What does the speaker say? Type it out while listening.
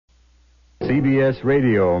CBS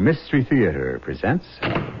Radio Mystery Theater presents...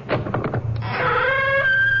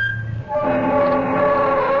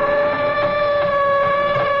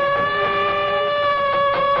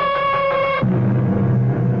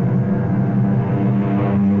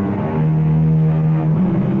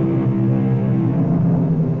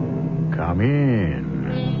 Come in.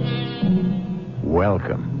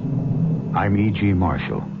 Welcome. I'm E.G.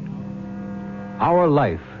 Marshall. Our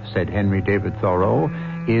life, said Henry David Thoreau,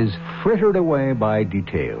 is frittered away by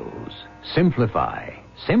details. Simplify.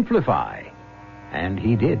 And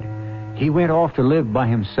he did. He went off to live by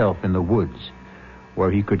himself in the woods,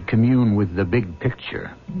 where he could commune with the big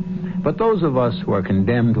picture. But those of us who are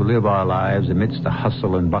condemned to live our lives amidst the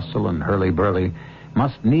hustle and bustle and hurly-burly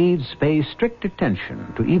must needs pay strict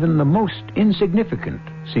attention to even the most insignificant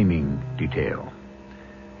seeming detail,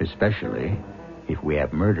 especially if we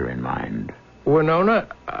have murder in mind. Winona,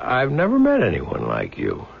 I've never met anyone like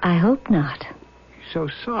you. I hope not. So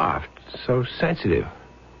soft, so sensitive,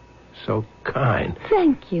 so kind.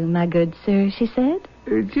 Thank you, my good sir, she said.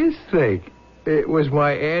 Just think, it was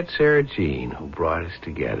my Aunt Sarah Jean who brought us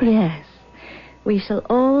together. Yes. We shall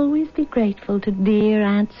always be grateful to dear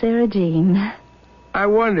Aunt Sarah Jean. I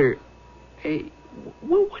wonder,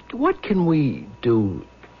 what can we do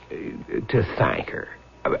to thank her?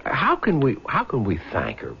 How can we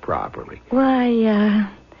thank her properly?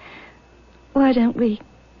 Why don't we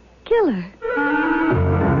kill her?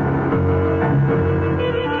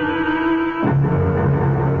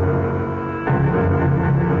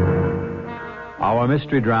 Our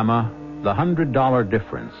mystery drama, The $100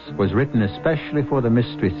 Difference, was written especially for the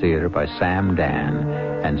Mystery Theater by Sam Dan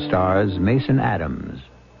and stars Mason Adams.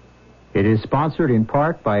 It is sponsored in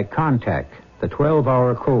part by Contact, the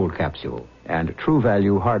 12-hour cold capsule, and True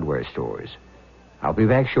Value hardware stores. I'll be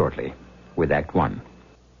back shortly with Act One.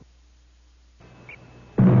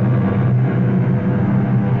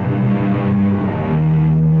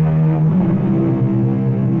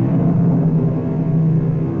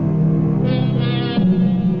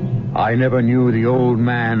 I never knew the old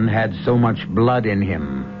man had so much blood in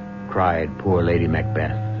him, cried poor Lady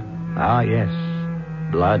Macbeth. Ah, yes,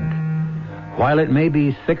 blood. While it may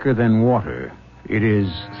be thicker than water, it is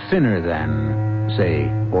thinner than, say,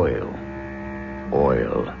 oil.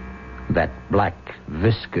 Oil. That black,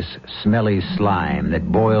 viscous, smelly slime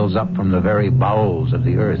that boils up from the very bowels of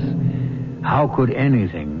the earth. How could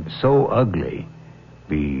anything so ugly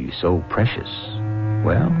be so precious?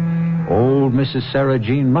 Well, old Mrs. Sarah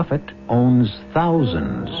Jean Muffet owns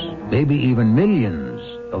thousands, maybe even millions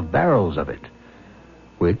of barrels of it,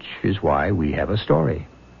 which is why we have a story.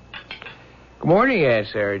 Good morning, Aunt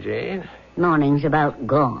Sarah Jane. Morning's about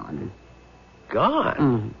gone.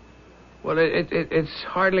 Gone? Well, it's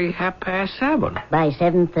hardly 7:30. By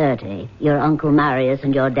 7:30, your Uncle Marius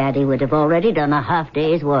and your daddy would have already done a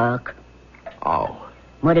half-day's work. Oh.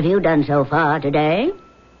 What have you done so far today?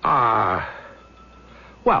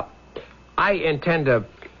 Well, I intend to...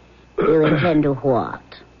 You intend to what?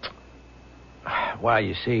 Well,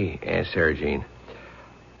 you see, Aunt Sarah Jean,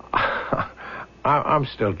 I'm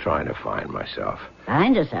still trying to find myself.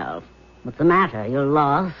 Find yourself? What's the matter? You're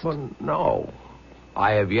lost? Well, no.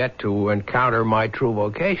 I have yet to encounter my true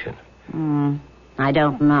vocation. I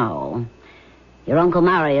don't know. Your Uncle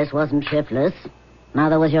Marius wasn't shiftless.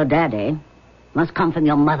 Neither was your daddy. Must come from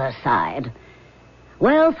your mother's side.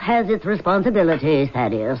 Wealth has its responsibilities,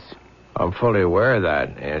 Thaddeus. I'm fully aware of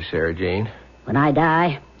that, Aunt Sarah Jean. When I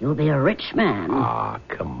die, you'll be a rich man.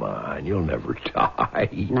 Come on. You'll never die.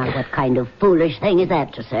 Now, what kind of foolish thing is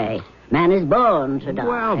that to say? Man is born to die.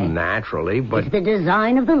 Well, naturally, but... It's the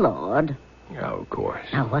design of the Lord. Oh, of course.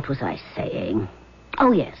 Now, what was I saying?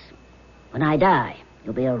 Oh, yes. When I die,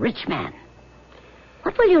 you'll be a rich man.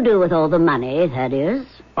 What will you do with all the money, Thaddeus?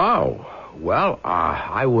 Oh, well,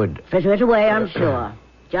 I would... Fritter it away, I'm sure.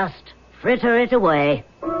 Just fritter it away.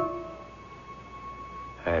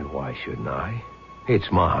 And why shouldn't I?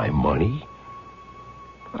 It's my money.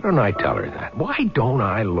 Why don't I tell her that? Why don't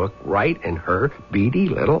I look right in her beady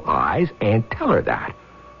little eyes and tell her that?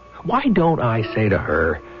 Why don't I say to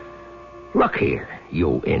her, look here,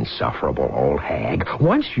 you insufferable old hag.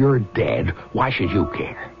 Once you're dead, why should you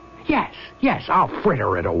care? Yes, I'll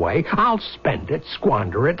fritter it away. I'll spend it,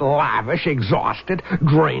 squander it, lavish, exhaust it,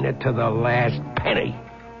 drain it to the last penny.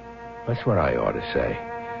 That's what I ought to say.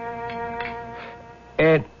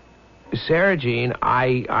 And, Sarah Jean,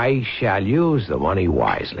 I shall use the money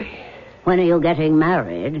wisely. When are you getting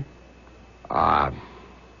married? Well,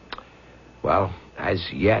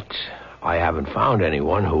 as yet, I haven't found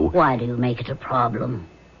anyone who... Why do you make it a problem?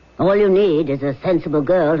 All you need is a sensible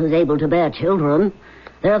girl who's able to bear children.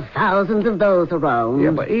 There are thousands of those around.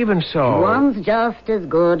 Yeah, but even so... One's just as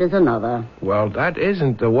good as another. Well, that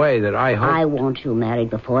isn't the way that I hope... I want you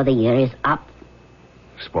married before the year is up.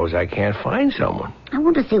 Suppose I can't find someone. I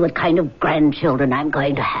want to see what kind of grandchildren I'm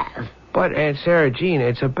going to have. But, Aunt Sarah Jean,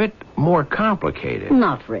 it's a bit more complicated.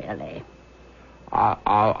 Not really.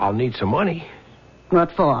 I'll need some money.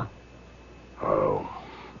 What for? Oh,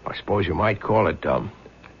 I suppose you might call it,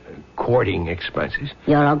 courting expenses.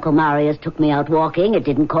 Your Uncle Marius took me out walking. It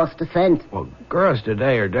didn't cost a cent. Well, girls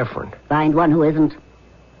today are different. Find one who isn't.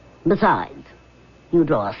 Besides, you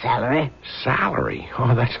draw a salary. Salary?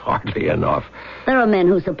 Oh, that's hardly enough. There are men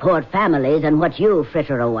who support families and what you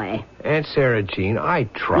fritter away. Aunt Sarah Jean, I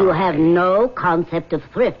try. You have no concept of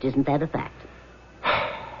thrift, isn't that a fact?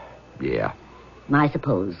 Yeah. I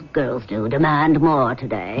suppose girls do demand more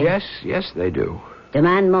today. Yes, they do.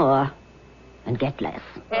 Demand more and get less.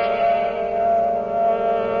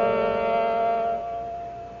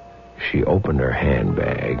 She opened her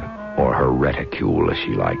handbag, or her reticule, as she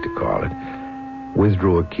liked to call it,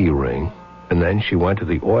 withdrew a key ring, and then she went to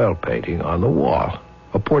the oil painting on the wall,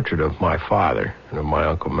 a portrait of my father and of my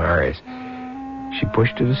Uncle Marius. She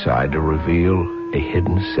pushed it aside to reveal a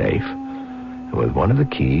hidden safe. And with one of the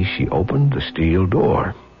keys, she opened the steel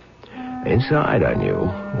door. Inside, I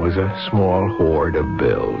knew, was a small hoard of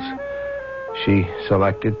bills. She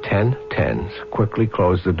selected 10 tens, quickly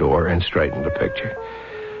closed the door, and straightened the picture.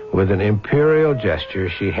 With an imperial gesture,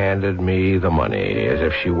 she handed me the money as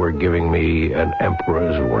if she were giving me an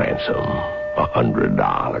emperor's ransom.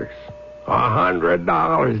 $100.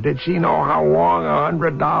 $100. Did she know how long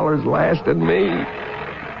 $100 lasted me?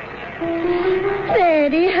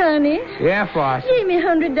 Daddy, honey. Yeah, Floss. Give me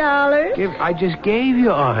 $100. I just gave you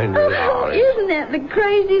 $100. Oh, isn't that the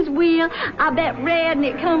craziest wheel? I bet red and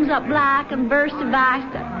it comes up black and versa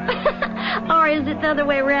versa. Or is it the other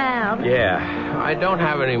way around? Yeah, I don't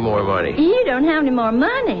have any more money. You don't have any more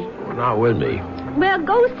money. Well, not with me. Well,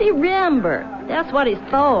 go see Rembert. That's what he's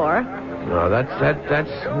for. No,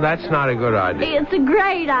 that's not a good idea. It's a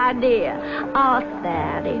great idea. Oh,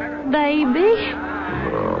 Thaddy, baby.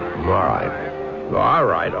 Oh, all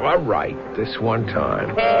right. This one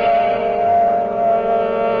time.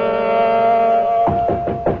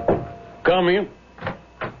 Come in.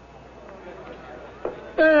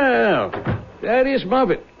 Well, Thaddeus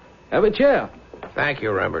Muffet. Have a chair. Thank you,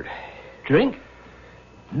 Rembert. Drink?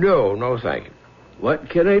 No, thank you. What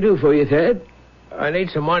can I do for you, Thad? I need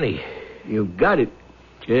some money. You got it.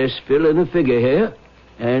 Just fill in a figure here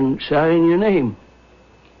and sign your name.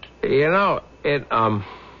 You know, it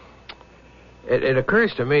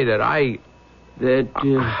occurs to me that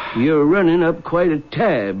you're running up quite a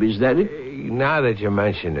tab, is that it? Now that you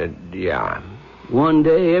mention it, yeah. One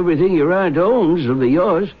day, everything your aunt owns will be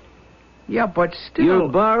yours. Yeah, but still... You're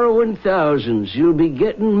borrowing thousands. You'll be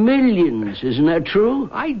getting millions. Isn't that true?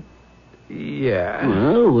 Yeah.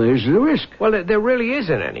 Well, where's the risk? Well, there really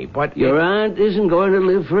isn't any, but... Your aunt isn't going to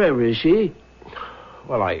live forever, is she?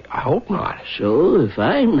 Well, I hope not. So, if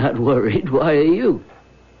I'm not worried, why are you?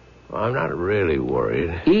 Well, I'm not really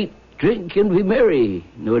worried. Eat, drink, and be merry.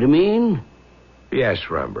 Know what I mean? Yes,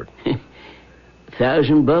 Rembert.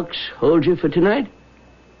 $1,000 hold you for tonight?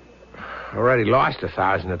 Already lost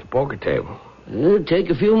 1,000 at the poker table. Take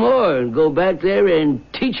a few more and go back there and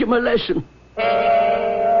teach him a lesson.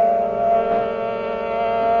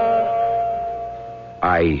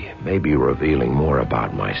 I may be revealing more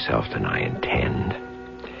about myself than I intend.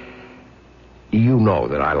 You know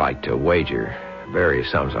that I like to wager various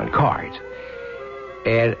sums on cards.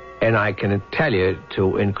 And I can tell you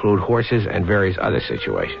to include horses and various other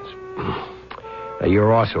situations. Now,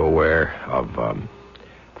 you're also aware of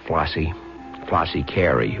Flossie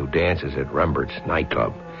Carey, who dances at Rembert's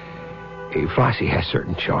nightclub. Flossie has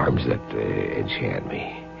certain charms that enchant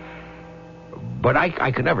me. But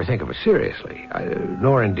I could never think of her seriously.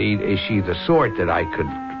 Nor, indeed, is she the sort that I could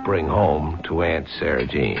bring home to Aunt Sarah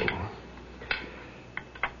Jean.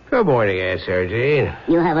 Good morning, Aunt Sarah Jean.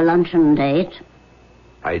 You have a luncheon date?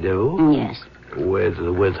 I do? Yes. With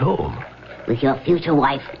whom? With your future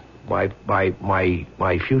wife. My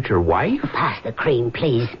future wife? Pass the cream,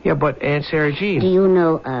 please. Yeah, but Aunt Sarah Jean... Do you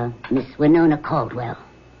know, Miss Winona Caldwell?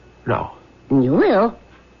 No. You will.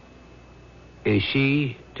 Is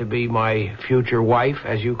she to be my future wife,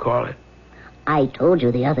 as you call it? I told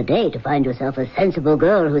you the other day to find yourself a sensible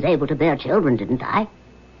girl who's able to bear children, didn't I?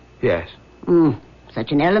 Yes.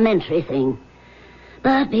 Such an elementary thing.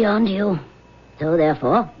 But beyond you. So,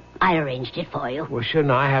 therefore, I arranged it for you. Well,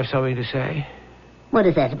 shouldn't I have something to say? What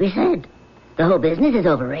is there to be said? The whole business is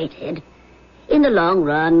overrated. In the long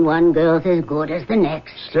run, one girl's as good as the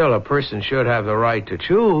next. Still, a person should have the right to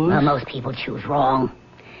choose. Well, most people choose wrong.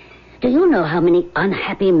 Do you know how many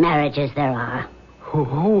unhappy marriages there are?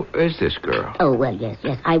 Who is this girl? Oh, well, yes.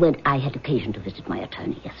 I had occasion to visit my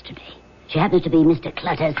attorney yesterday. She happens to be Mr.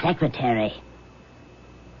 Clutter's secretary.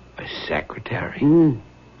 A secretary?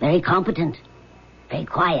 Very competent. Very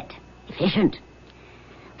quiet. Efficient.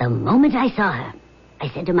 The moment I saw her, I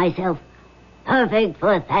said to myself, perfect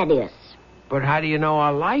for Thaddeus. But how do you know I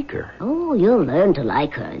like her? Oh, you'll learn to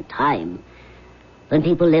like her in time. When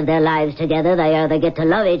people live their lives together, they either get to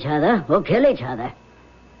love each other or kill each other.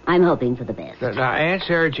 I'm hoping for the best. Now, Aunt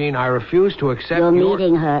Sarah Jean, I refuse to accept You're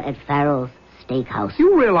meeting her at Farrell's Steakhouse.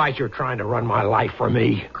 You realize you're trying to run my life for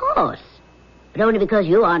me? Of course. But only because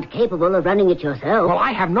you aren't capable of running it yourself. Well,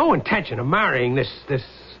 I have no intention of marrying this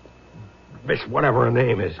Miss whatever her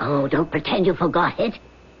name is. Oh, don't pretend you forgot it.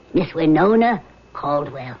 Miss Winona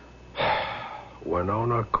Caldwell.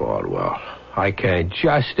 Winona Caldwell. I can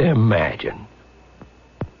just imagine.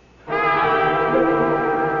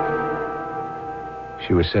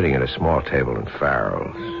 She was sitting at a small table in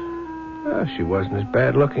Farrell's. Well, she wasn't as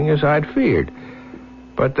bad looking as I'd feared.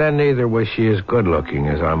 But then neither was she as good looking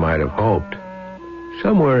as I might have hoped.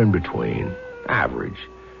 Somewhere in between. Average.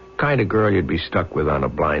 Kind of girl you'd be stuck with on a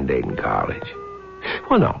blind date in college.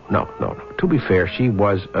 Well, no. To be fair, she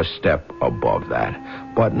was a step above that.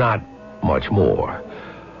 But not much more.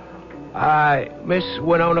 Miss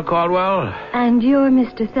Winona Caldwell? And you're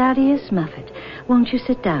Mr. Thaddeus Muffet. Won't you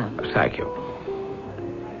sit down? Thank you.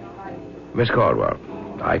 Miss Caldwell,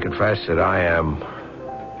 I confess that I am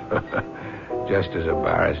just as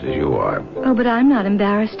embarrassed as you are. Oh, but I'm not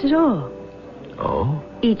embarrassed at all. Oh?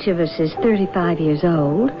 Each of us is 35 years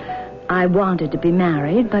old. I wanted to be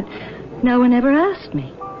married, but no one ever asked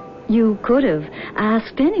me. You could have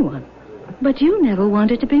asked anyone, but you never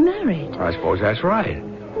wanted to be married. I suppose that's right.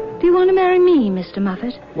 Do you want to marry me, Mr.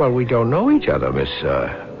 Muffet? Well, we don't know each other, Miss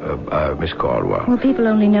Caldwell. Well, people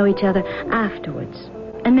only know each other afterwards,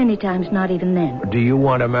 and many times not even then. Do you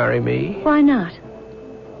want to marry me? Why not?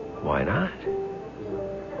 Why not?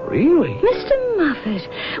 Really? Mr.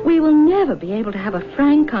 Muffet, we will never be able to have a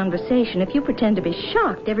frank conversation if you pretend to be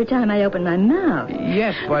shocked every time I open my mouth.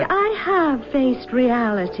 Yes, but... I have faced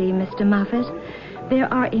reality, Mr. Muffet.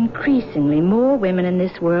 There are increasingly more women in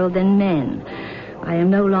this world than men. I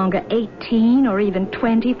am no longer 18 or even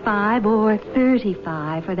 25 or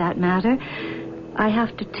 35, for that matter. I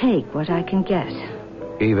have to take what I can get.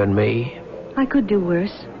 Even me? I could do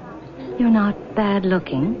worse. You're not bad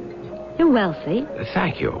looking. You're wealthy.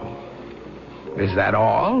 Thank you. Is that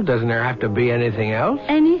all? Doesn't there have to be anything else?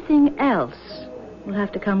 Anything else will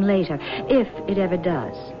have to come later, if it ever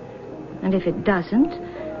does. And if it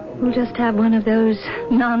doesn't, we'll just have one of those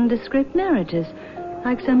nondescript marriages,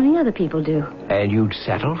 like so many other people do. And you'd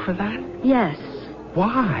settle for that? Yes.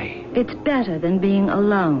 Why? It's better than being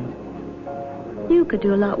alone. You could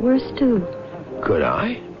do a lot worse, too. Could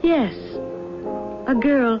I? Yes. A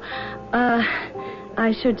girl,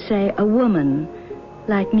 I should say a woman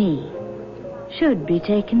like me should be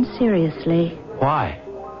taken seriously. Why?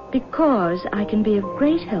 Because I can be of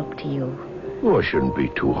great help to you. Well, it shouldn't be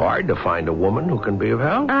too hard to find a woman who can be of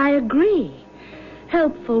help. I agree.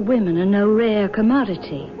 Helpful women are no rare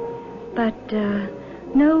commodity. But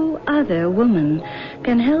no other woman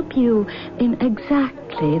can help you in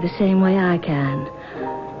exactly the same way I can.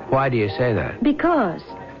 Why do you say that? Because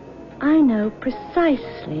I know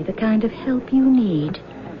precisely the kind of help you need.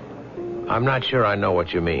 I'm not sure I know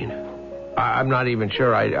what you mean. I'm not even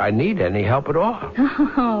sure I need any help at all.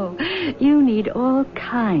 Oh, you need all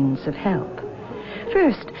kinds of help.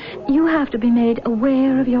 First, you have to be made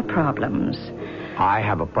aware of your problems. I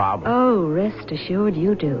have a problem. Oh, rest assured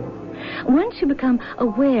you do. Once you become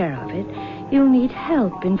aware of it, you'll need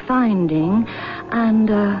help in finding and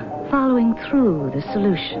following through the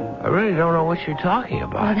solution. I really don't know what you're talking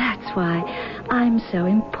about. Well, that's why I'm so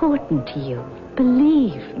important to you.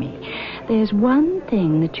 Believe me, there's one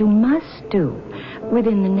thing that you must do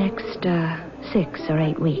within the next 6 or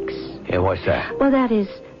 8 weeks. Yeah, what's that? Well, that is,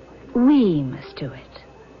 we must do it.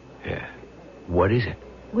 Yeah. What is it?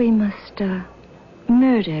 We must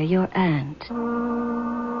murder your aunt.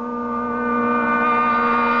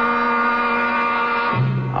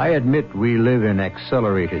 I admit we live in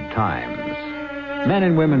accelerated times. Men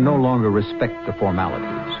and women no longer respect the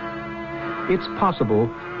formalities. It's possible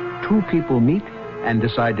 2 people meet and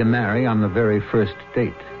decide to marry on the very first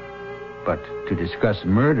date. But to discuss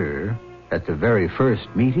murder at the very first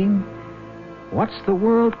meeting? What's the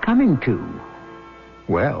world coming to?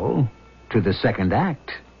 Well, to the second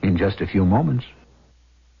act in just a few moments.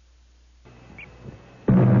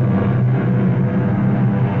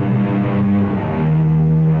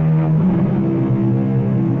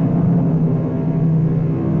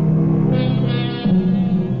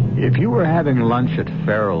 If you were having lunch at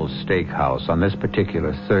Farrell's Steakhouse on this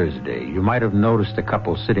particular Thursday, you might have noticed a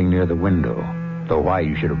couple sitting near the window. Though why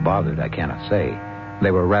you should have bothered, I cannot say.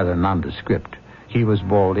 They were rather nondescript. He was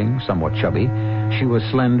balding, somewhat chubby. She was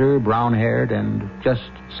slender, brown-haired, and just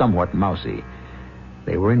somewhat mousy.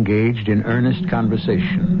 They were engaged in earnest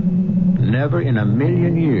conversation. Never in a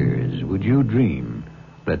million years would you dream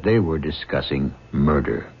that they were discussing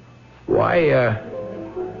murder.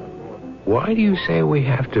 Why do you say we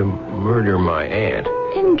have to murder my aunt?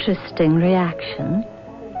 Interesting reaction.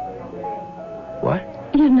 What?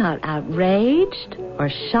 You're not outraged or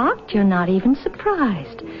shocked. You're not even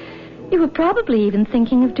surprised. You were probably even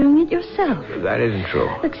thinking of doing it yourself. That isn't true.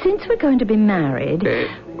 Look, since we're going to be married... It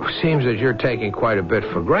seems that you're taking quite a bit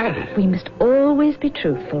for granted. We must always be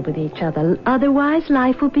truthful with each other. Otherwise,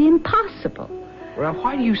 life will be impossible. Well,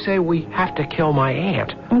 why do you say we have to kill my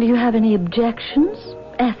aunt? Do you have any objections?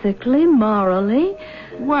 Ethically, morally?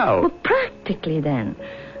 Well, practically, then.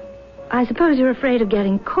 I suppose you're afraid of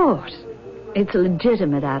getting caught. It's a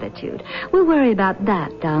legitimate attitude. We'll worry about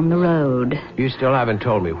that down the road. you still haven't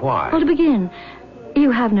told me why. Well, to begin,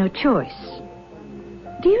 you have no choice.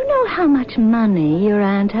 Do you know how much money your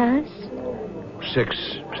aunt has?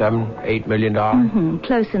 $6, $7, $8 million?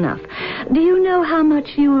 Close enough. Do you know how much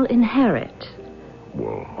you'll inherit?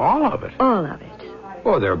 Well, all of it. All of it.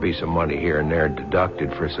 Well, there'll be some money here and there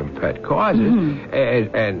deducted for some pet causes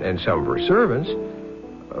and some for servants.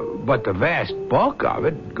 But the vast bulk of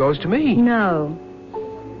it goes to me. No.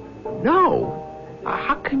 No?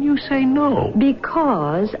 How can you say no?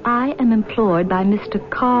 Because I am employed by Mr.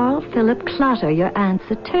 Carl Philip Clutter, your aunt's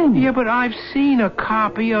attorney. Yeah, but I've seen a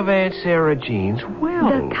copy of Aunt Sarah Jean's will.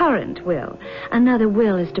 The current will. Another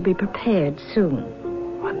will is to be prepared soon.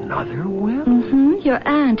 Another will? Your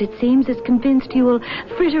aunt, it seems, is convinced you will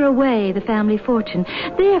fritter away the family fortune.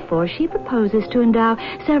 Therefore, she proposes to endow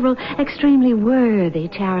several extremely worthy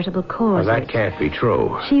charitable causes. Well, that can't be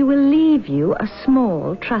true. She will leave you a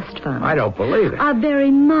small trust fund. I don't believe it. A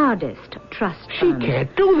very modest trust She fund.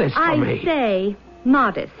 can't do this for me. I say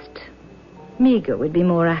modest. Meager would be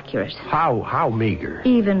more accurate. How meager?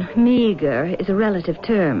 Even meager is a relative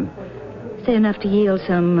term. Say enough to yield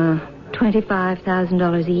some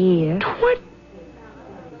 $25,000 a year. What?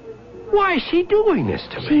 Why is she doing this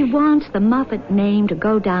to She me? wants the Muffet name to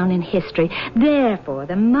go down in history. Therefore,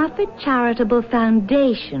 the Muffet Charitable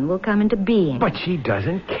Foundation will come into being. But she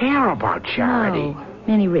doesn't care about charity. No,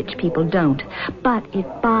 many rich people don't. But it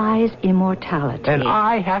buys immortality. And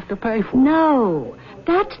I have to pay for it. No,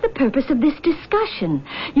 that's the purpose of this discussion.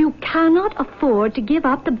 You cannot afford to give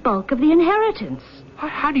up the bulk of the inheritance.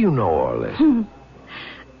 How do you know all this?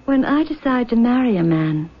 When I decide to marry a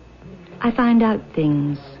man, I find out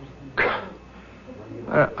things.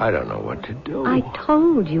 I don't know what to do. I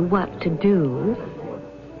told you what to do.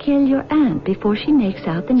 Kill your aunt before she makes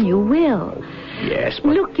out the new will. Yes,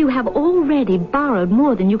 but... Look, you have already borrowed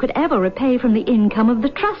more than you could ever repay from the income of the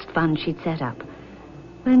trust fund she'd set up.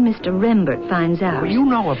 When Mr. Rembert finds out... Well, you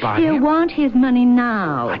know about he'll him. want his money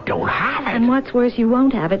now. I don't have it. And what's worse, you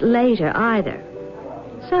won't have it later either.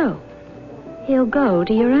 So, he'll go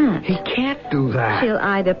to your aunt. He can't do that. She'll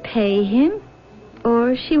either pay him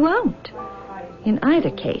or she won't. In either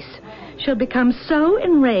case, she'll become so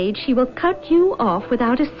enraged she will cut you off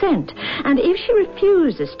without a cent. And if she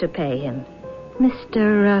refuses to pay him,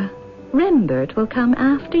 Mr. Rembert will come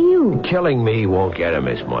after you. Killing me won't get him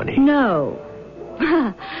his money. No.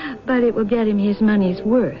 But it will get him his money's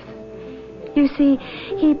worth. You see,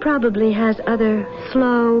 he probably has other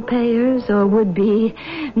slow payers or would-be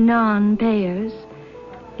non-payers.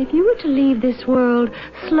 If you were to leave this world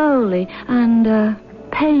slowly and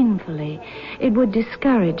painfully, it would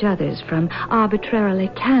discourage others from arbitrarily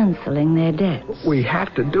canceling their debts. We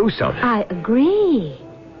have to do something. I agree.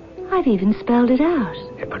 I've even spelled it out.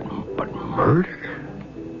 Yeah, but murder?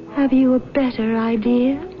 Have you a better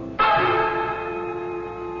idea?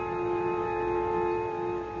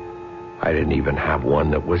 I didn't even have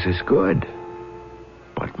one that was as good.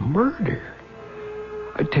 But murder?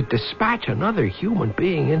 To dispatch another human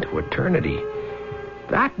being into eternity,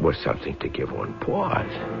 that was something to give one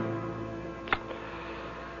pause.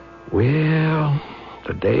 Well,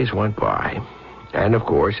 the days went by. And, of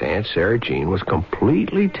course, Aunt Sarah Jean was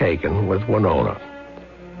completely taken with Winona.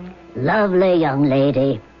 Lovely young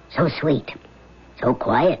lady. So sweet. So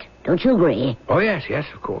quiet. Don't you agree? Oh, yes,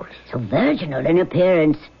 of course. So virginal in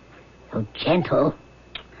appearance. So gentle.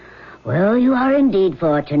 Well, you are indeed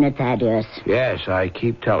fortunate, Thaddeus. Yes, I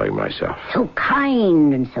keep telling myself. So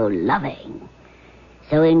kind and so loving.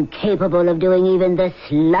 So incapable of doing even the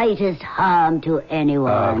slightest harm to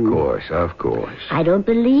anyone. Of course. I don't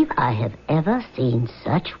believe I have ever seen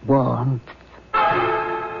such warmth.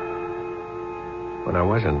 When I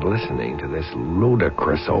wasn't listening to this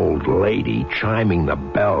ludicrous old lady chiming the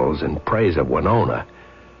bells in praise of Winona,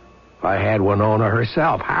 I had Winona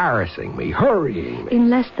herself harassing me, hurrying me. In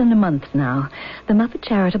less than a month now, the Muffet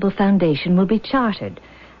Charitable Foundation will be chartered,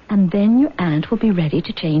 and then your aunt will be ready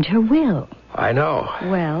to change her will. I know.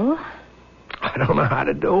 Well, I don't know how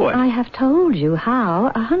to do it. I have told you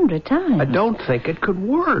how 100 times. I don't think it could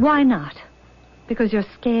work. Why not? Because you're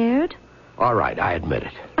scared? All right, I admit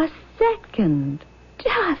it. A second.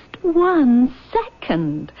 Just 1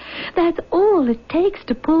 second. That's all it takes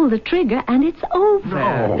to pull the trigger, and it's over.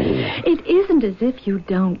 No. It isn't as if you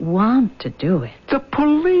don't want to do it. The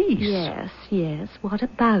police. Yes. What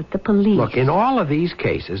about the police? Look, in all of these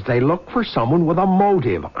cases, they look for someone with a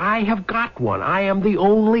motive. I have got one. I am the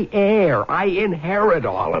only heir. I inherit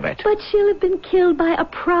all of it. But she'll have been killed by a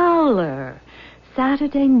prowler.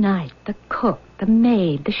 Saturday night, the cook, the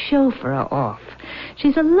maid, the chauffeur are off.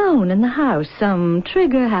 She's alone in the house, some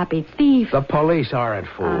trigger-happy thief. The police aren't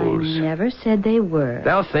fools. I never said they were.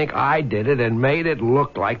 They'll think I did it and made it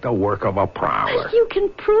look like the work of a prowler. You can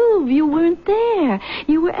prove you weren't there.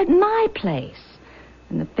 You were at my place.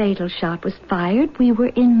 When the fatal shot was fired, we were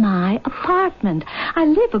in my apartment. I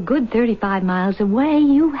live a good 35 miles away.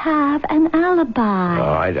 You have an alibi.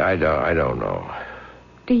 Oh, I don't know.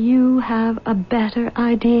 Do you have a better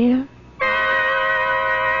idea?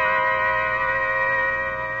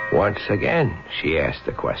 Once again, she asked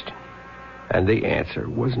the question. And the answer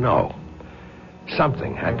was no.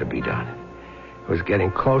 Something had to be done. It was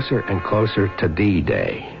getting closer and closer to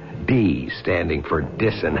D-Day. D standing for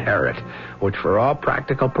disinherit, which for all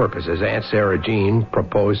practical purposes Aunt Sarah Jean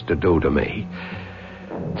proposed to do to me.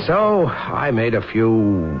 So I made a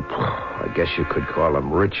few, I guess you could call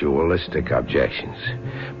them ritualistic objections.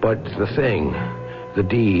 But the thing, the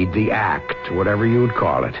deed, the act, whatever you'd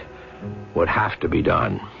call it, would have to be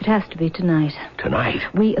done. It has to be tonight. Tonight?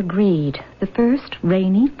 We agreed. The first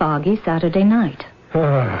rainy, foggy Saturday night.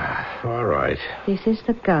 All right. This is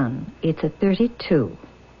the gun. It's a .32.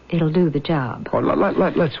 It'll do the job. Oh,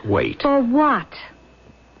 let's wait. For what?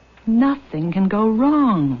 Nothing can go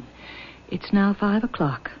wrong. It's now 5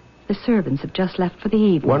 o'clock. The servants have just left for the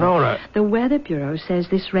evening. Winona. The Weather Bureau says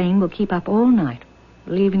this rain will keep up all night.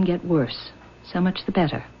 It'll even get worse. So much the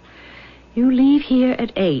better. You leave here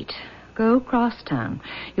at 8. Go cross town.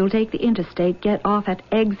 You'll take the interstate, get off at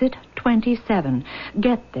exit 27.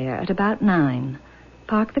 Get there at about 9.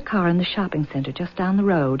 Park the car in the shopping center just down the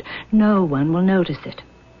road. No one will notice it.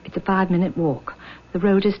 It's a 5-minute walk. The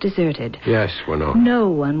road is deserted. Yes, Winona. No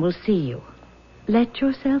one will see you. Let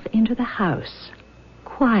yourself into the house.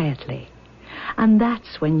 Quietly. And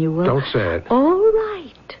that's when you will... Don't say it. All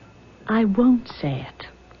right. I won't say it.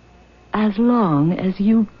 As long as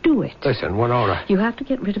you do it. Listen, Winona. You have to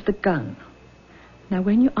get rid of the gun. Now,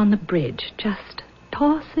 when you're on the bridge, just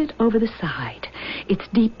toss it over the side. It's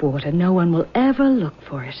deep water. No one will ever look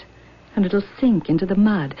for it. And it'll sink into the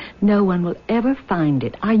mud. No one will ever find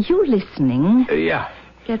it. Are you listening? Yeah.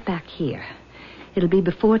 Get back here. It'll be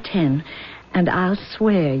before 10, and I'll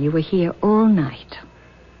swear you were here all night.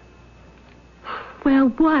 Well,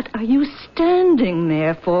 what are you standing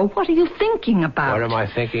there for? What are you thinking about? What am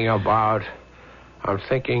I thinking about? I'm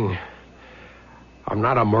thinking I'm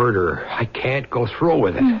not a murderer. I can't go through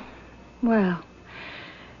with it. Well,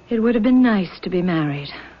 it would have been nice to be married.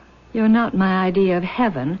 You're not my idea of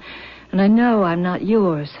heaven, and I know I'm not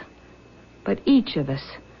yours. But each of us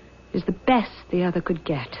is the best the other could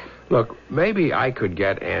get. Look, maybe I could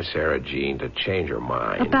get Aunt Sarah Jean to change her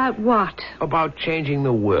mind. About what? About changing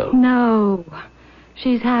the will. No.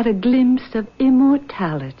 She's had a glimpse of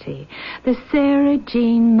immortality. The Sarah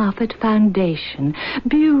Jean Moffat Foundation.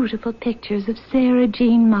 Beautiful pictures of Sarah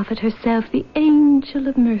Jean Moffat herself, the angel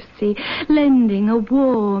of mercy, lending a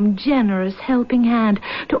warm, generous helping hand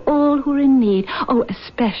to all who are in need. Oh,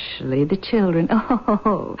 especially the children.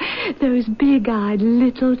 Oh, those big-eyed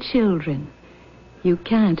little children. You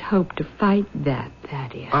can't hope to fight that,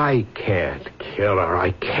 Thaddeus. I can't kill her.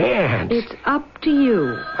 I can't. It's up to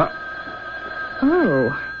you. Oh,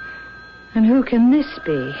 and who can this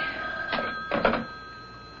be?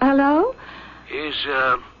 Hello? Is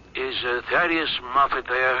Thaddeus Moffat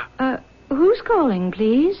there? Who's calling,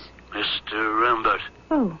 please? Mr. Rembert.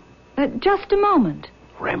 Oh, just a moment.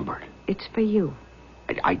 Rembert. It's for you.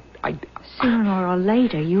 I... Sooner or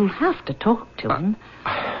later, you'll have to talk to him.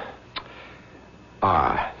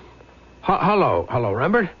 Hello,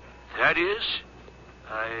 Rembert? Thaddeus?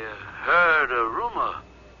 I heard a rumor.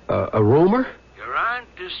 A rumor? Your aunt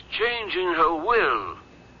aunt is changing her will.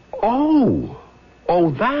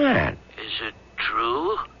 Oh, that. Is it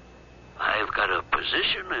true? I've got a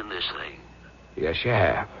position in this thing. Yes, you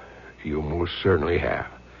have. You most certainly have.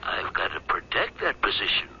 I've got to protect that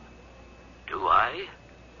position. Do I?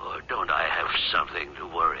 Or don't I have something to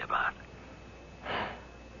worry about?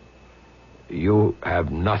 You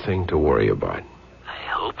have nothing to worry about. I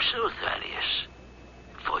hope so, Thaddeus.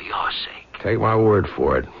 For your sake. Take my word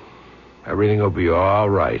for it. Everything will be all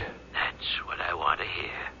right. That's what I want to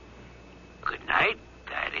hear. Good night,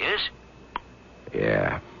 Thaddeus.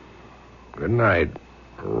 Yeah. Good night,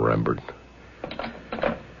 Rembert.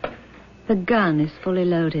 The gun is fully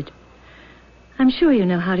loaded. I'm sure you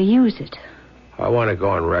know how to use it. I want to go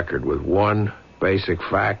on record with one basic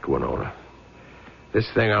fact, Winona. This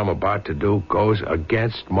thing I'm about to do goes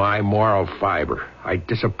against my moral fiber. I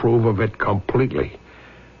disapprove of it completely.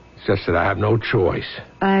 It's just that I have no choice.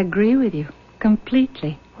 I agree with you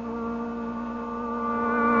completely.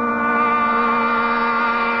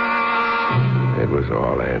 It was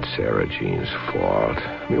all Aunt Sarah Jean's fault.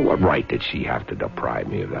 I mean, what right did she have to deprive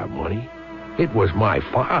me of that money? It was my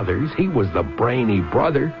father's. He was the brainy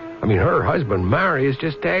brother. I mean, her husband, Marius,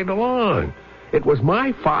 just tagged along. It was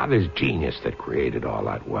my father's genius that created all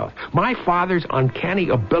that wealth. My father's uncanny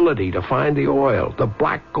ability to find the oil, the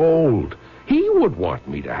black gold. He would want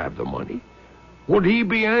me to have the money. Would he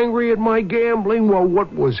be angry at my gambling? Well,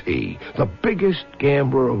 what was he? The biggest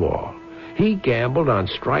gambler of all. He gambled on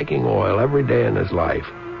striking oil every day in his life.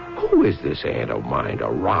 Who is this aunt of mine to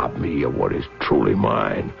rob me of what is truly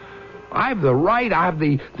mine? I've the right, I've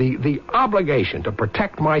the obligation to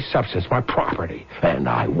protect my substance, my property, and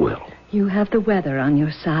I will. You have the weather on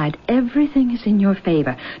your side. Everything is in your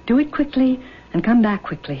favor. Do it quickly and come back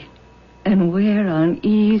quickly. And we're on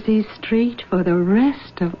easy street for the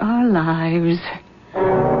rest of our lives.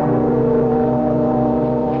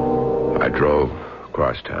 I drove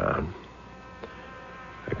across town.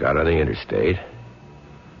 I got on the interstate.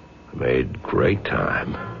 I made great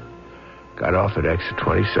time. Got off at exit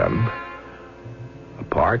 27. I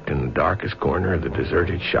parked in the darkest corner of the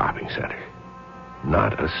deserted shopping center.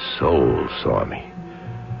 Not a soul saw me.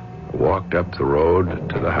 I walked up the road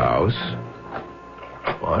to the house,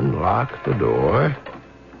 unlocked the door.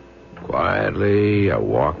 Quietly, I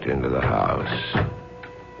walked into the house.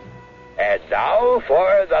 And now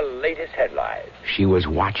for the latest headlines. She was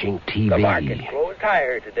watching TV. The market closed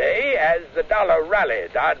higher today as the dollar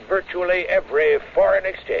rallied on virtually every foreign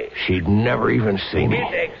exchange. She'd never even seen me.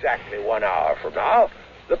 In exactly 1 hour from now,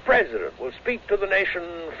 the president will speak to the nation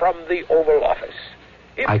from the Oval Office.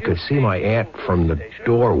 I could see my aunt from the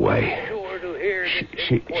doorway.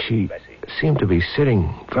 She seemed to be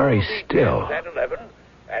sitting very still.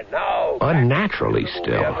 Unnaturally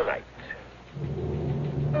still.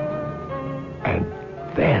 And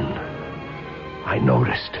then I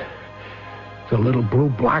noticed the little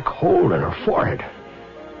blue-black hole in her forehead.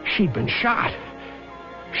 She'd been shot.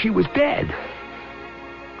 She was dead.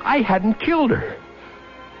 I hadn't killed her.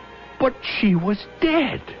 But she was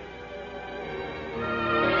dead.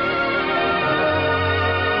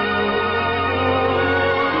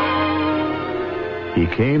 He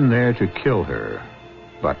came there to kill her,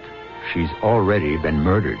 but she's already been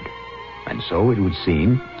murdered. And so, it would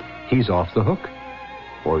seem, he's off the hook.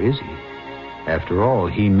 Or is he? After all,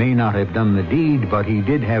 he may not have done the deed, but he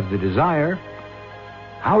did have the desire.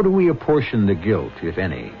 How do we apportion the guilt, if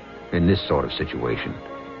any, in this sort of situation?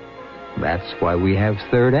 That's why we have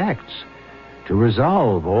third acts, to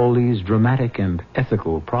resolve all these dramatic and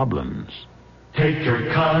ethical problems. Take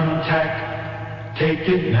your contact, take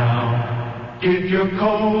it now. Give your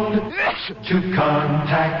cold to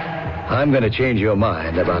contact. I'm going to change your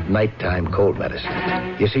mind about nighttime cold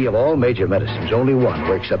medicine. You see, of all major medicines, only one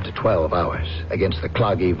works up to 12 hours against the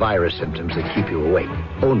cloggy virus symptoms that keep you awake.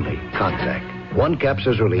 Only Contact. One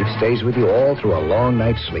capsule's relief stays with you all through a long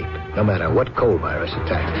night's sleep, no matter what cold virus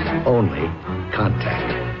attacks. Only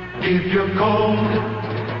Contact. Give your cold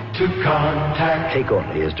to Contact. Take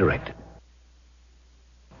only as directed.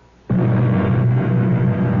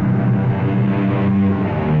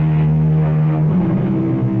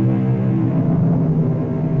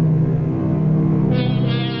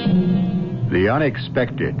 The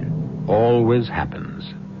unexpected always happens,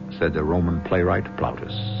 said the Roman playwright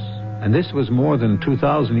Plautus. And this was more than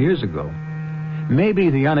 2,000 years ago. Maybe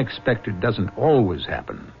the unexpected doesn't always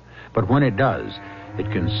happen, but when it does,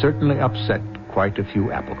 it can certainly upset quite a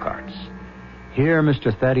few apple carts. Here,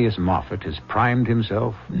 Mr. Thaddeus Moffat has primed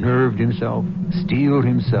himself, nerved himself, steeled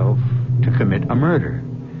himself to commit a murder.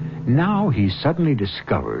 Now he suddenly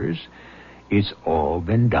discovers it's all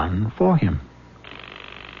been done for him.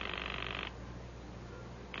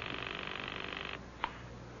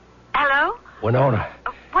 Winona.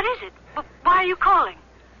 What is it? Why are you calling?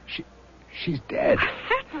 She's dead.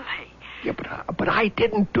 Certainly. Yeah, but I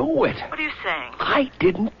didn't do it. What are you saying? I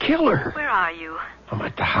didn't kill her. Where are you? I'm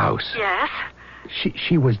at the house. Yes?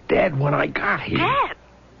 She was dead when I got here. Dead?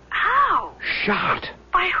 How? Shot.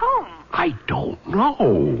 By whom? I don't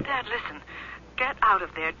know. Dad, listen. Get out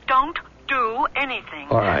of there. Don't do anything.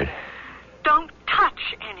 All right. Don't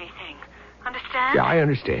touch anything. Understand? Yeah, I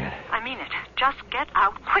understand. I mean it. Just get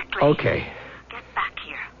out quickly. Okay. Get back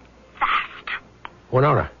here. Fast.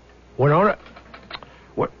 Winona.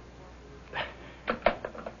 What?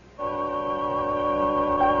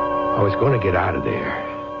 I was going to get out of there.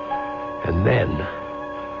 And then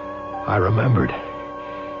I remembered.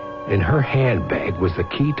 In her handbag was the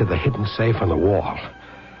key to the hidden safe on the wall.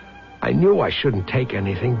 I knew I shouldn't take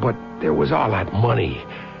anything, but there was all that money.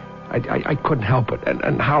 I couldn't help it.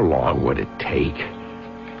 And how long would it take?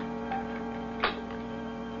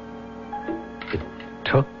 It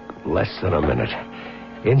took less than a minute.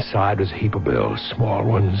 Inside was a heap of bills, small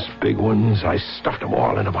ones, big ones. I stuffed them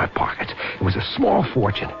all into my pockets. It was a small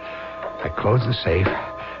fortune. I closed the safe.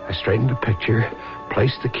 I straightened the picture,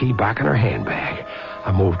 placed the key back in her handbag.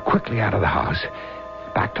 I moved quickly out of the house,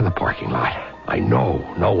 back to the parking lot. I know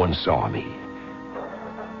no one saw me.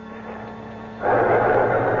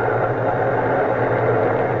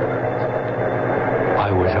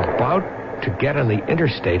 I was about to get on the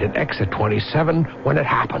interstate at exit 27 when it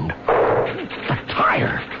happened. A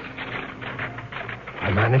tire.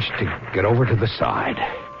 I managed to get over to the side.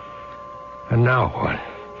 And now what?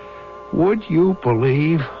 Would you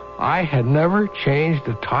believe I had never changed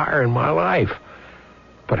a tire in my life?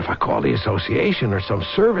 But if I call the association or some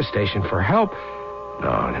service station for help,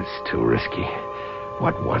 no, that's too risky.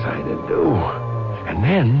 What was I to do? And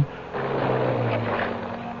then...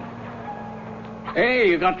 Hey,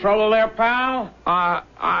 you got trouble there, pal?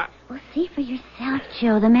 Well, see for yourself,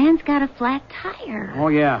 Joe. The man's got a flat tire. Oh,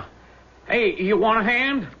 yeah. Hey, you want a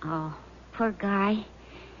hand? Oh, poor guy.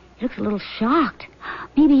 He looks a little shocked.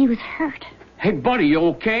 Maybe he was hurt. Hey, buddy, you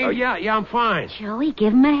okay? Oh, yeah, I'm fine. Joey,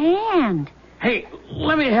 give him a hand. Hey,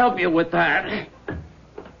 let me help you with that.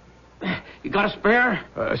 You got a spare?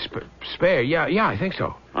 Spare? Yeah, I think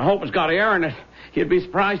so. I hope it's got air in it. You'd be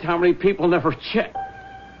surprised how many people never check.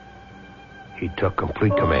 He took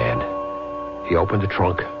complete command. He opened the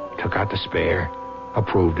trunk, took out the spare,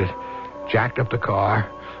 approved it, jacked up the car,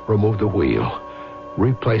 removed the wheel,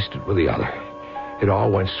 replaced it with the other. It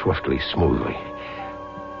all went swiftly, smoothly.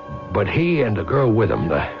 But he and the girl with him,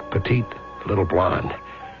 the petite little blonde,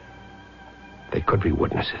 they could be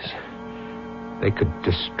witnesses. They could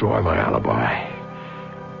destroy my alibi.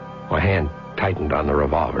 My hand tightened on the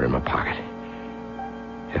revolver in my pocket.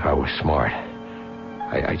 If I was smart,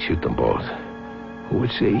 I'd shoot them both. Who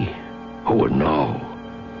would see? Who would know?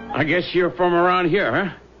 I guess you're from around here,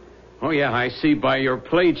 huh? Oh, yeah, I see by your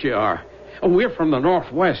plate you are. Oh, we're from the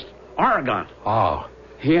Northwest, Oregon. Oh.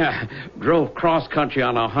 Yeah, drove cross-country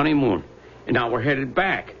on our honeymoon, and now we're headed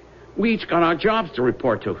back. We each got our jobs to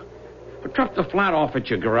report to. But dropped the flat off at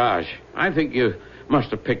your garage. I think you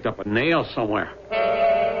must have picked up a nail somewhere.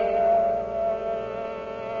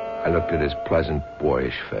 I looked at his pleasant,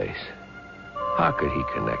 boyish face. How could he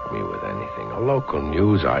connect me with anything? A local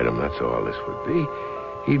news item, that's all this would be.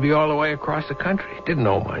 He'd be all the way across the country. Didn't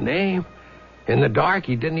know my name. In the dark,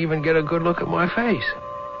 he didn't even get a good look at my face.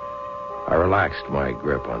 I relaxed my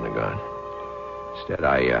grip on the gun. Instead,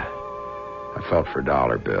 I felt for a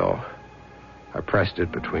dollar bill. I pressed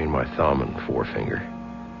it between my thumb and forefinger.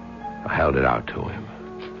 I held it out to him.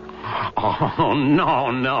 Oh,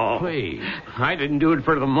 no. Please. I didn't do it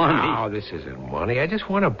for the money. No, this isn't money. I just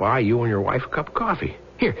want to buy you and your wife a cup of coffee.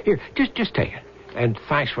 Here, just take it. And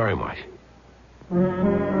thanks very much. I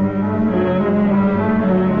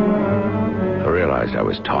realized I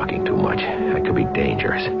was talking too much. I could be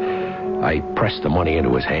dangerous. I pressed the money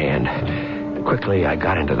into his hand. Quickly, I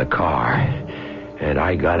got into the car, and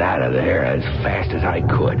I got out of there as fast as I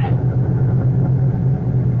could.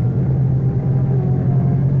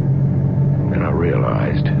 And I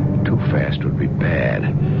realized too fast would be bad.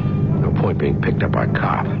 No point being picked up by a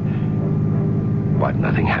cop. But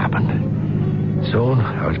nothing happened. Soon,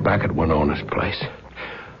 I was back at Winona's place.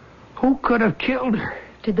 Who could have killed her?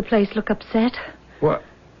 Did the place look upset? What?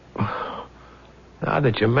 Now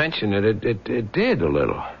that you mention it, it did a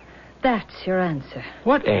little. That's your answer.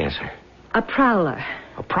 What answer? A prowler.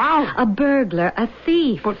 A prowler? A burglar, a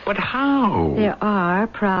thief. But how? There are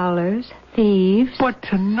prowlers, thieves. But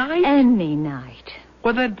tonight? Any night.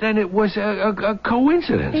 Well, then it was a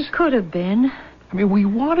coincidence. It could have been. I mean, we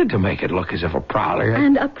wanted to make it look as if a prowler...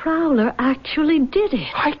 And a prowler actually did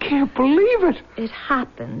it. I can't believe it. It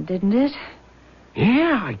happened, didn't it?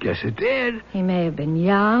 Yeah, I guess it did. He may have been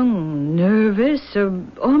young, nervous, or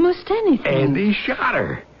almost anything. And he shot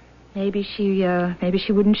her. Maybe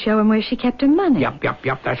she wouldn't show him where she kept her money. Yep,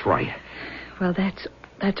 that's right. Well,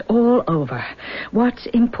 that's all over. What's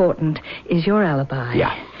important is your alibi.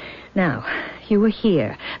 Yeah. Now, you were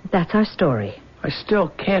here. That's our story. I still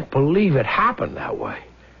can't believe it happened that way.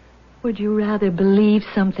 Would you rather believe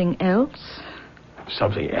something else?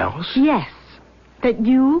 Something else? Yes. That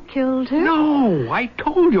you killed her? No, I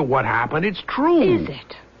told you what happened. It's true. Is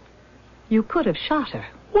it? You could have shot her.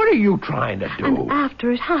 What are you trying to do? And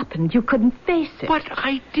after it happened, you couldn't face it. But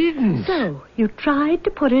I didn't. So, you tried to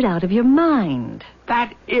put it out of your mind.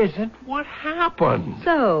 That isn't what happened.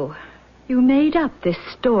 So, you made up this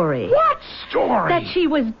story. What story? That she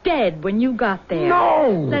was dead when you got there.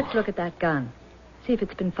 No. Let's look at that gun. See if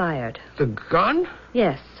it's been fired. The gun?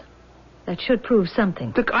 Yes. That should prove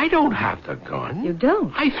something. I don't have the gun. You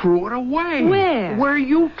don't? I threw it away. Where? Where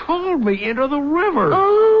you told me, into the river.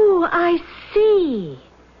 Oh, I see.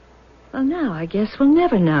 Well, now I guess we'll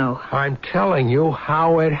never know. I'm telling you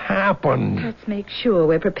how it happened. Let's make sure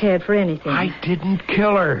we're prepared for anything. I didn't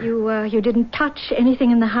kill her. You didn't touch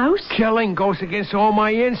anything in the house? Killing goes against all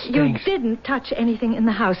my instincts. You didn't touch anything in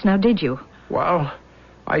the house, now did you? Well,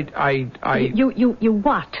 You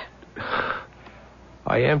what?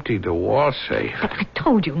 I emptied the wall safe. But I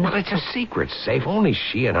told you not. Well, it's a secret safe. Only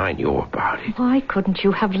she and I knew about it. Why couldn't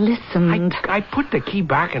you have listened? I put the key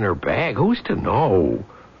back in her bag. Who's to know?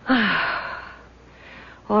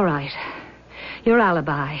 All right. Your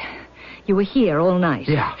alibi. You were here all night.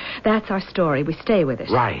 Yeah. That's our story. We stay with it.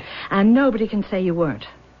 Right. And nobody can say you weren't.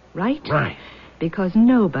 Right? Right. Because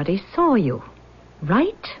nobody saw you.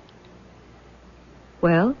 Right?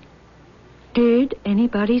 Well, did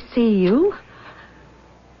anybody see you?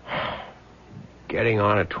 Getting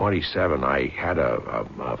on at 27, I had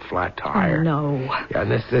a flat tire. Oh, no. Yeah,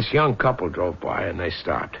 and this young couple drove by, and they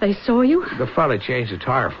stopped. They saw you? The fella changed the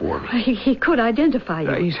tire for me. He could identify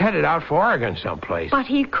you. He's headed out for Oregon someplace. But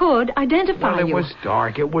he could identify you. you. Well, it was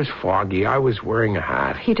dark. It was foggy. I was wearing a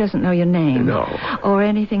hat. He doesn't know your name? No. Or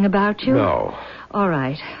anything about you? No. All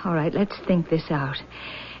right. Let's think this out.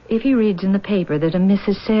 If he reads in the paper that a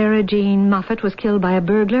Mrs. Sarah Jean Moffat was killed by a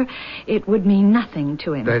burglar, it would mean nothing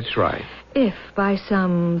to him. That's right. If, by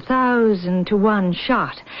some 1,000-to-1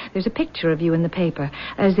 shot, there's a picture of you in the paper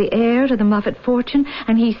as the heir to the Moffat fortune,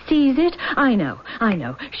 and he sees it, I know.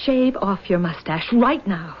 Shave off your mustache right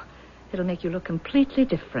now. It'll make you look completely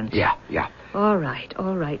different. Yeah. All right.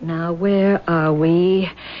 Now, where are we?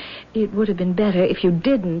 It would have been better if you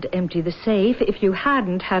didn't empty the safe, if you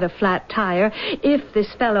hadn't had a flat tire, if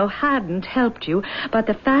this fellow hadn't helped you. But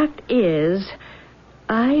the fact is,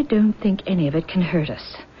 I don't think any of it can hurt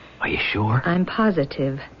us. Are you sure? I'm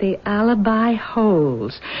positive. The alibi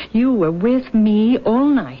holds. You were with me all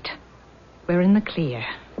night. We're in the clear.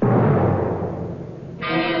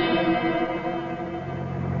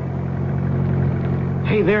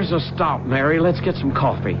 Hey, there's a stop, Mary. Let's get some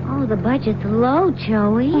coffee. Oh, the budget's low,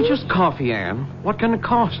 Joey. Well, just coffee, Ann. What can it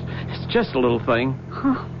cost? It's just a little thing.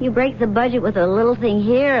 Oh, you break the budget with a little thing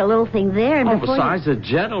here, a little thing there. And besides, the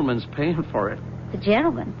gentleman's paying for it. The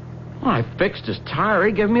gentleman? Well, I fixed his tire.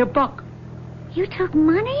 He gave me $1. You took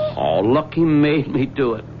money? Oh, look, he made me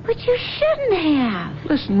do it. But you shouldn't have.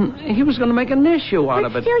 Listen, he was going to make an issue out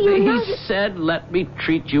of it. Still, He said, let me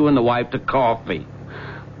treat you and the wife to coffee.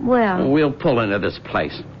 Well... We'll pull into this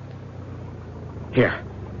place. Here.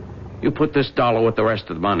 You put this $1 with the rest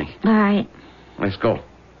of the money. All right. Let's go.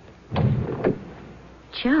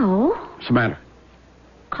 Joe? What's the matter?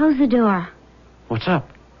 Close the door. What's up?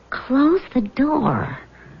 Close the door.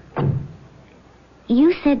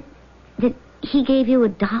 You said that he gave you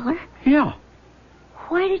 $1? Yeah.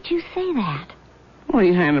 Why did you say that? Well,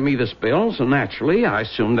 he handed me this bill, so naturally I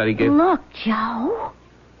assumed that he gave... Look, Joe.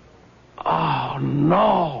 Oh,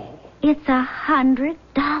 no. It's $100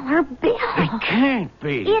 bill. It can't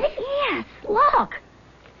be. It is. Look.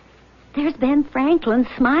 There's Ben Franklin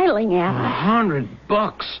smiling at us.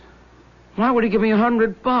 $100. Why would he give me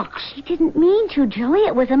 $100? He didn't mean to, Joey.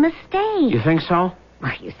 It was a mistake. You think so?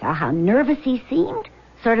 Well, you saw how nervous he seemed.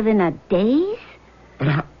 Sort of in a daze.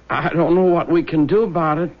 But I don't know what we can do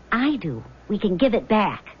about it. I do. We can give it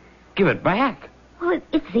back. Give it back? Well,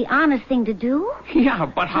 it's the honest thing to do. Yeah,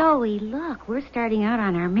 but how... Joey, look, we're starting out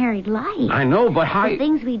on our married life. I know, but how... The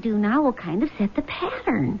things we do now will kind of set the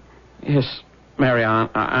pattern. Yes, Mary,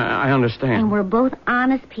 I understand. And we're both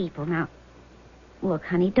honest people. Now, look,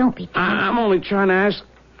 honey, don't be... I'm only trying to ask,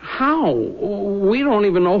 how? We don't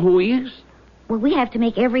even know who he is. Well, we have to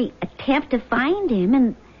make every attempt to find him,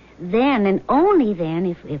 and then, and only then,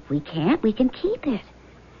 if we can't, we can keep it.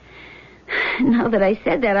 Now that I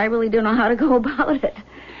said that, I really don't know how to go about it.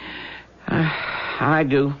 I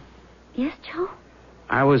do. Yes, Joe?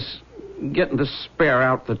 I was getting the spare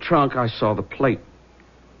out the trunk. I saw the plate.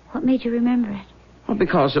 What made you remember it? Well,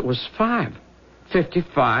 because it was 5.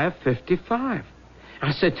 55, 55.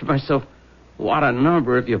 I said to myself, what a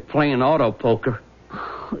number if you're playing auto poker.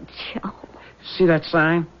 Oh, Joe. See that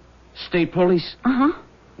sign? State Police? Uh-huh.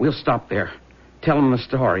 We'll stop there. Tell them the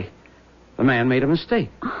story. The man made a mistake.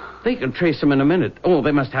 They can trace him in a minute. Oh,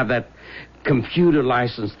 they must have that computer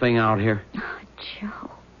license thing out here. Oh,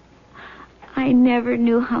 Joe. I never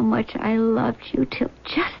knew how much I loved you till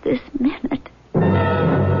just this minute.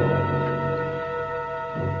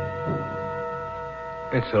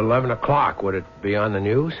 It's 11 o'clock. Would it be on the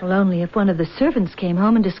news? Well, only if one of the servants came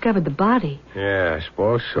home and discovered the body. Yeah, I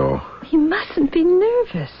suppose so. You mustn't be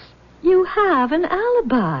nervous. You have an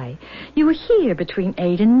alibi. You were here between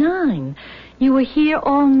 8 and 9. You were here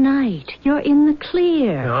all night. You're in the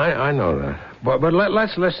clear. No, I know that. But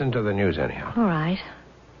let's listen to the news anyhow. All right.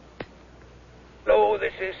 Hello,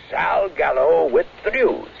 this is Sal Gallo with the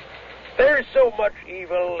news. There's so much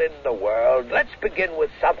evil in the world. Let's begin with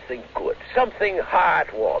something good, something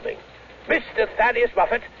heartwarming. Mr. Thaddeus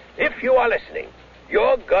Muffet, if you are listening,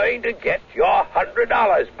 you're going to get your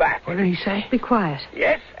 $100 back. What did he say? Be quiet.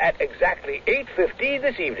 Yes, at exactly 8:15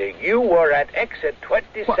 this evening, you were at exit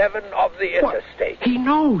 27 of the interstate. He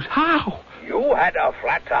knows. How? You had a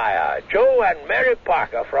flat tire. Joe and Mary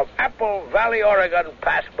Parker from Apple Valley, Oregon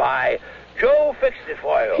passed by. Joe fixed it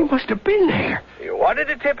for you. He must have been there. You wanted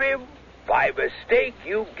to tip him? By mistake,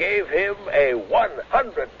 you gave him a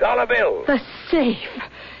 $100 bill. The safe.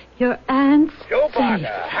 Your aunt's Joe safe.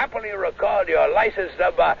 Parker happily recalled your license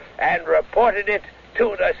number and reported it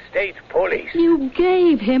to the state police. You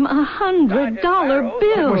gave him $100 bill.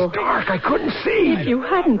 It was dark. I couldn't see. If you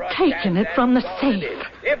hadn't taken it from the safe.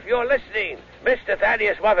 If you're listening, Mr.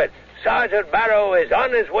 Thaddeus Muffet, Sergeant Barrow is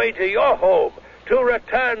on his way to your home to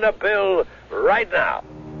return the bill right now.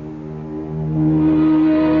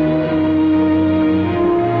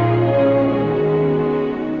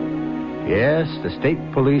 Yes, the state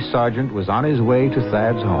police sergeant was on his way to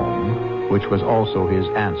Thad's home, which was also his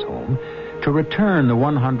aunt's home, to return the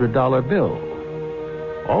 $100 bill.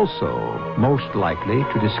 Also, most likely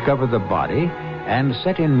to discover the body and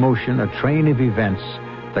set in motion a train of events,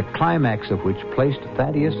 the climax of which placed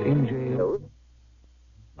Thaddeus in jail.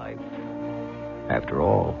 Life. After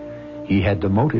all, he had the motive.